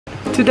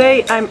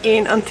Today I'm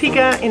in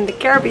Antigua in the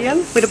Caribbean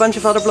with a bunch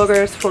of other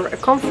bloggers for a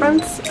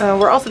conference.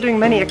 We're also doing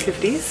many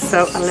activities,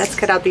 so let's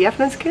get out the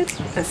evidence kit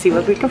and see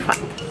what we can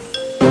find.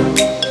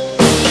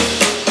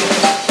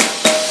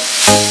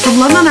 From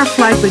London, our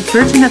flight with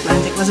Virgin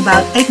Atlantic was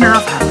about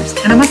 8.5 hours,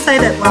 and I must say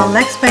that while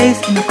leg space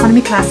in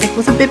Economy Classic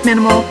was a bit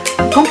minimal,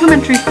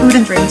 complimentary food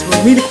and drinks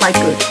were really quite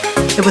good.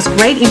 There was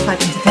great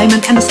in-flight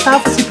entertainment and the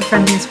staff was super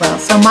friendly as well,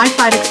 so my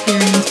flight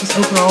experience was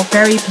overall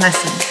very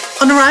pleasant.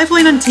 On arrival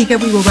in Antigua,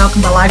 we were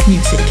welcomed by live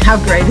music. How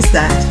great is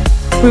that?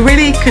 We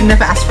really couldn't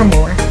have asked for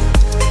more.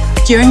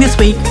 During this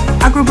week,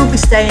 our group will be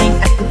staying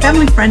at the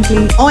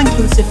family-friendly,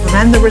 all-inclusive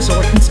Verandah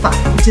Resort and Spa,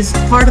 which is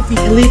part of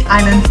the Elite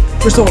Island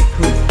Resort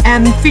Group,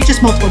 and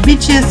features multiple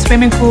beaches,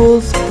 swimming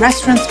pools,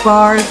 restaurants,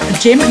 bars, a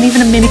gym, and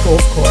even a mini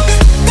golf course.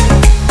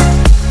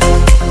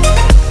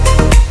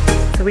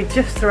 So we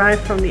just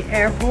arrived from the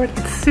airport.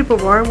 It's super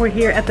warm. We're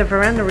here at the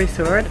Verandah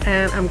Resort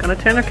and I'm gonna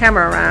turn the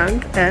camera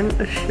around and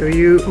show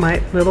you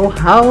my little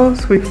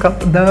house. We've got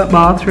the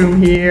bathroom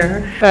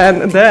here.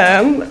 And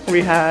then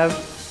we have,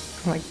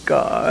 oh my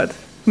god,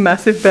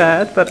 massive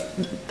bed, but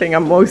the thing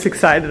I'm most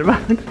excited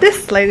about.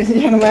 This, ladies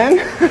and gentlemen,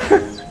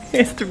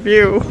 is the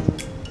view.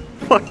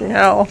 Fucking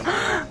hell.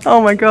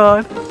 Oh my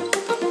god.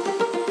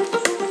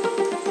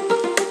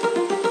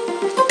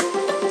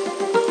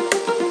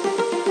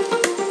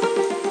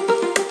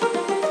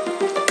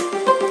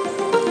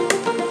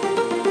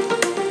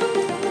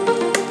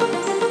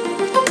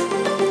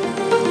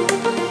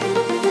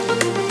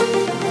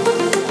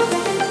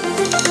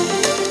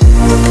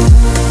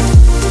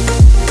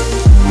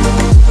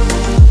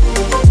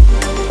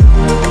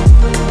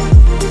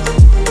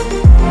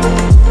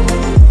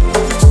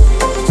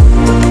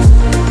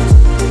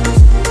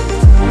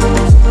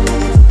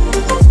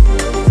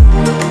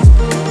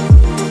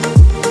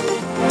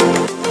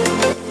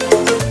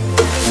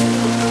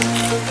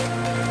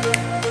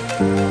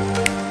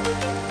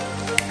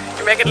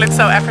 Make it look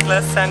so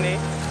effortless, Sandy.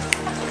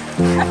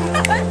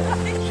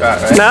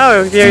 Shot, right?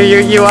 No,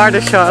 you are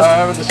the shot.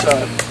 I'm the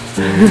shot.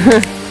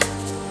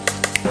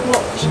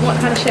 What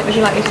kind of shit would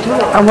you like me to do?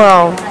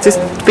 Well, just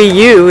be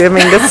you. I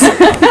mean, that's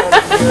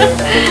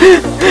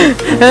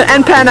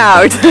and pan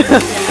out.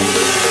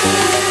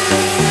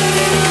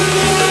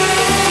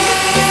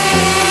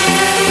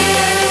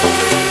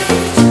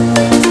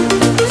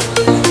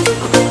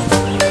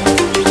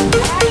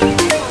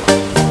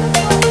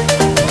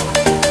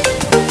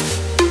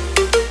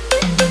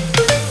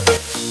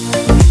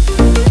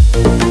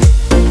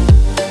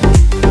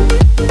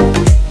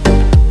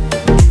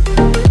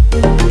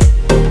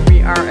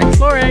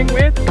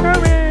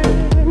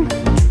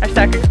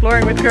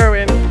 Exploring with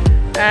Kerwin,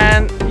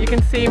 and you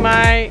can see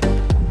my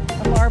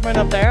apartment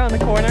up there on the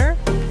corner.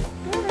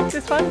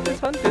 This one,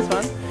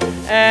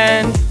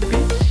 and the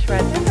beach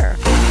right there.